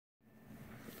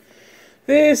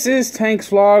This is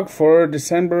Tank's vlog for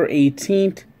December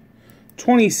 18th,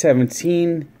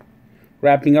 2017.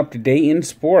 Wrapping up the day in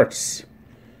sports.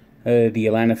 The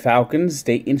Atlanta Falcons,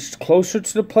 they inched closer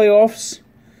to the playoffs,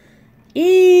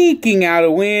 eking out a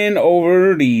win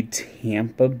over the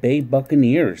Tampa Bay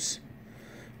Buccaneers.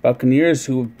 Buccaneers,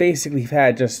 who have basically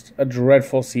had just a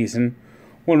dreadful season,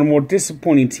 one of the more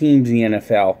disappointing teams in the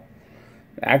NFL.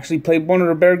 Actually played one of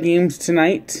their better games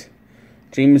tonight.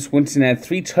 Jameis Winston had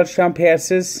 3 touchdown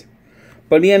passes,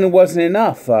 but in the end it wasn't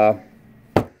enough. The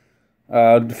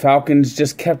Falcons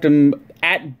just kept them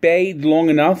at bay long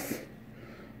enough.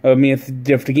 I mean,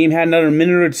 if the game had another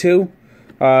minute or two,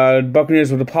 the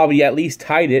Buccaneers would have probably at least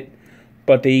tied it,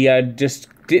 but they just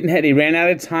didn't have. They ran out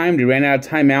of time. They ran out of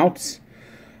timeouts.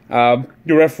 The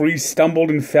referee stumbled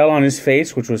and fell on his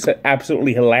face, which was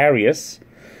absolutely hilarious.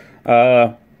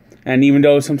 And even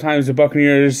though sometimes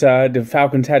the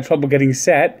Falcons had trouble getting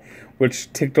set,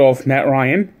 which ticked off Matt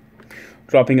Ryan,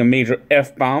 dropping a major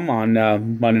F-bomb on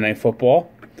Monday Night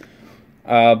Football.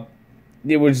 The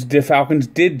Falcons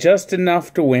did just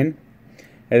enough to win,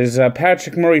 as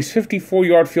Patrick Murray's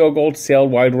 54-yard field goal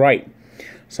sailed wide right.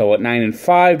 So at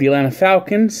 9-5, the Atlanta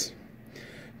Falcons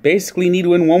basically need to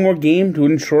win one more game to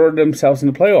ensure themselves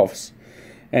in the playoffs.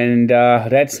 And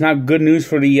that's not good news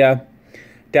for the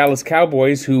Dallas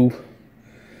Cowboys, who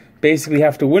basically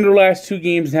have to win their last 2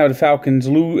 games and have the Falcons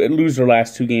lose their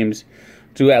last 2 games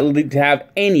to have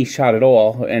any shot at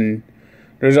all. And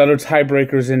there's other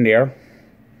tiebreakers in there.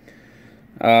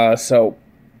 So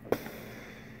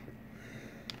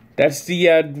that's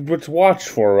what to watch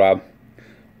for.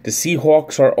 The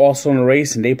Seahawks are also in the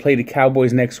race, and they play the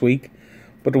Cowboys next week.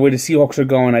 But the way the Seahawks are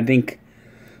going, I think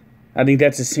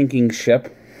that's a sinking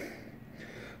ship.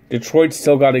 Detroit's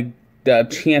still got a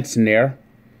chance in there,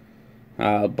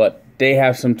 but they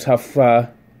have some tough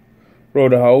road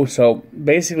to hoe. So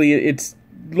basically, it's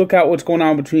look out what's going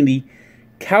on between the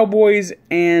Cowboys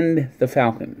and the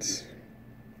Falcons.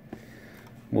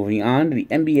 Moving on to the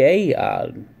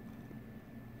NBA,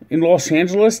 in Los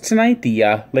Angeles tonight,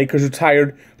 the Lakers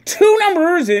retired 2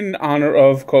 numbers in honor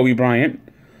of Kobe Bryant.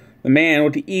 The man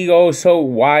with the ego so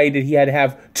wide that he had to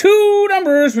have 2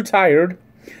 numbers retired,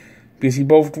 because he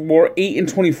both wore 8 and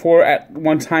 24 at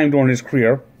one time during his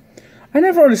career. I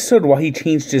never understood why he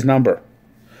changed his number.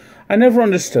 I never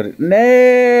understood it.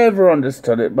 Never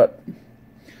understood it, but...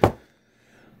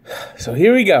 So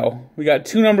here we go. We got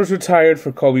 2 numbers retired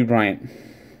for Kobe Bryant.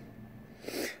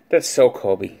 That's so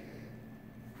Kobe.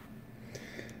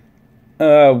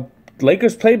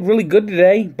 Lakers played really good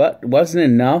today, but it wasn't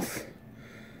enough.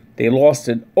 They lost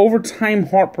an overtime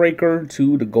heartbreaker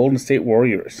to the Golden State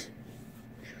Warriors.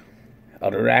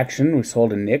 Other action, we saw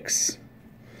the Knicks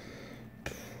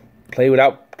play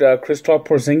without Kristaps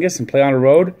Porzingis and play on the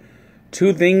road.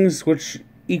 2 things which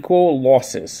equal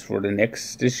losses for the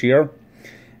Knicks this year.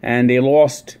 And they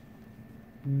lost,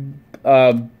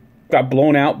 got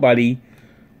blown out by the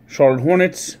Charlotte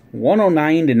Hornets,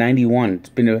 109-91. It's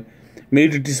been a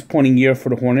major disappointing year for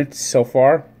the Hornets so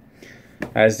far,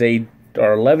 as they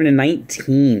are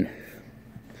 11-19.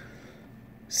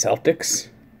 Celtics,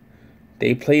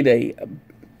 they played a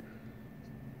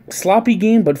sloppy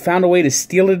game, but found a way to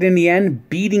steal it in the end,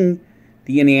 beating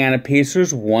the Indiana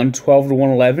Pacers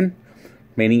 112-111,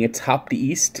 remaining atop the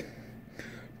East.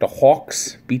 The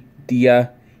Hawks beat the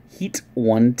Heat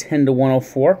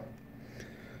 110-104.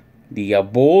 The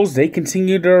Bulls, they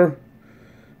continued their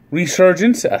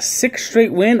resurgence, a 6th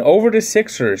straight win over the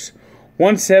Sixers,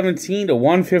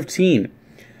 117-115.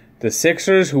 The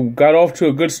Sixers, who got off to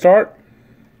a good start,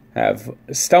 have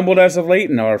stumbled as of late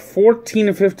and are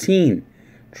 14-15.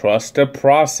 Trust the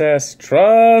process.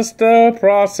 Trust the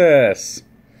process.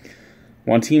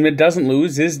 One team that doesn't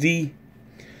lose is the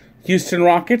Houston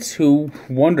Rockets, who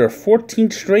won their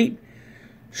 14th straight,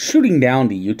 shooting down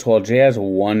the Utah Jazz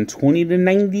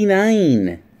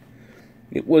 120-99.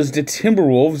 It was the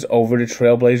Timberwolves over the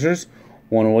Trailblazers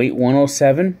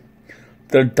 108-107.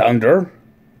 The Thunder,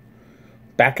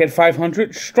 back at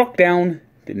 500, struck down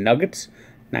the Nuggets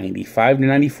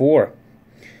 95-94.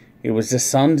 It was the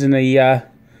Suns in the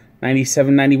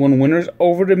 97-91 winners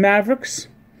over the Mavericks.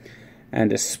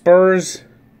 And the Spurs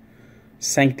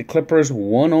sank the Clippers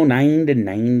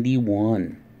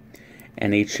 109-91.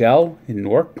 NHL in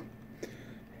Newark,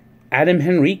 Adam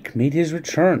Henrique made his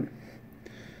return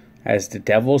as the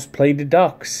Devils played the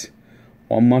Ducks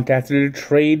 1 month after the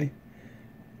trade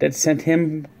that sent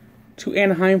him to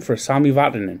Anaheim for Sami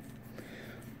Vatanen.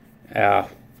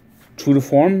 True to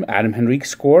form, Adam Henrique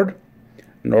scored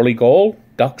an early goal.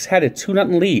 Ducks had a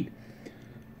 2-0 lead,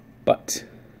 but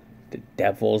the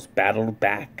Devils battled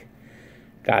back,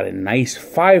 got a nice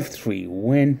 5-3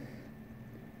 win.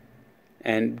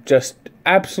 and just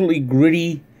absolutely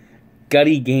gritty,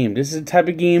 gutty game. This is the type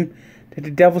of game that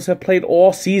the Devils have played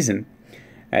all season.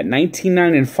 At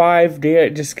 19-9-5, they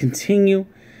just continue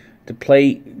to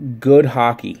play good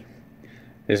hockey.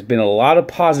 There's been a lot of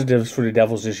positives for the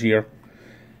Devils this year,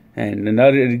 and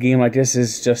another game like this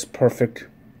is just perfect.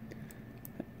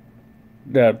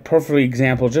 The perfect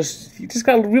example. You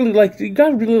gotta really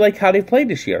like how they played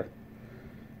this year.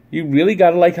 You really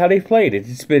gotta like how they played.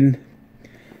 It's been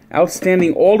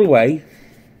outstanding all the way.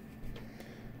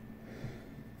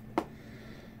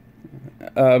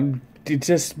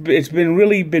 It's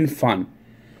really been fun.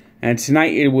 And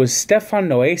tonight it was Stefan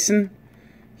Noesen.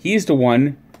 He's the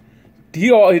one.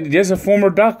 There's a former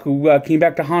Duck who came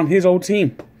back to haunt his old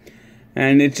team.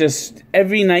 And it's just,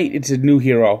 every night it's a new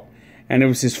hero. And it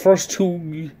was his first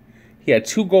two. He had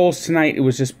 2 goals tonight. It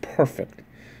was just perfect.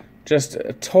 Just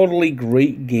a totally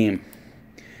great game.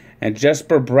 And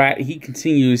Jesper Bratt, he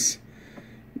continues.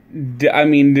 I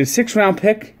mean, the 6th round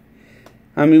pick.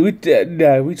 I mean,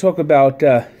 we talk about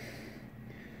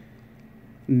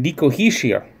Nico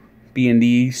Hischier being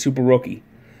the super rookie.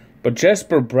 But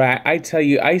Jesper Bratt, I tell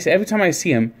you, every time I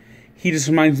see him, he just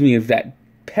reminds me of that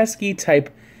pesky type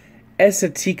Esa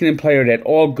Tikkanen player that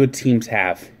all good teams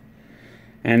have.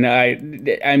 And I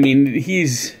mean,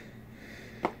 it's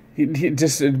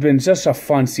been just a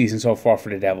fun season so far for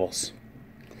the Devils.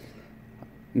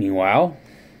 Meanwhile,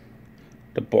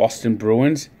 the Boston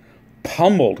Bruins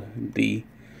pummeled the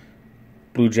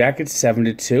Blue Jackets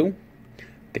 7-2.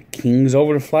 The Kings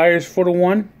over the Flyers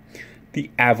 4-1. The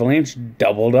Avalanche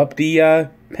doubled up the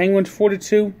Penguins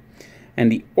 4-2.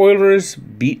 And the Oilers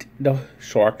beat the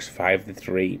Sharks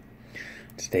 5-3.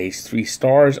 Today's 3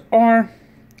 stars are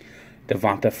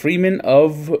Devonta Freeman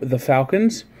of the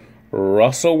Falcons,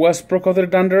 Russell Westbrook of the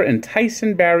Thunder, and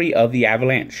Tyson Barrie of the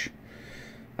Avalanche.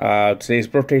 Today's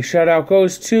birthday shout-out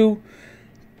goes to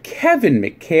Kevin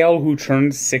McHale, who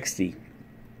turned 60.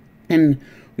 And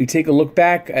we take a look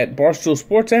back at Barstool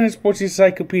Sports and its Sports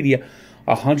Encyclopedia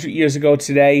 100 years ago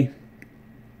today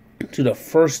to the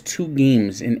first 2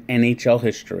 games in NHL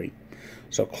history.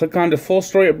 So click on the full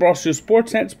story at Barstool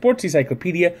Sports and Sports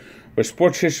Encyclopedia, where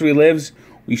sports history lives.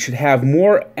 We should have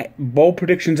more bowl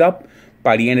predictions up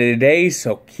by the end of the day,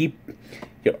 so keep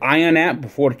your eye on that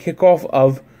before the kickoff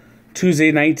of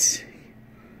Tuesday night's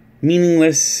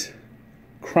meaningless,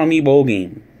 crummy bowl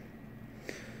game.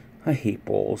 I hate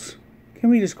bowls. Can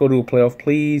we just go to a playoff,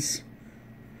 please?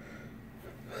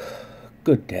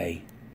 Good day.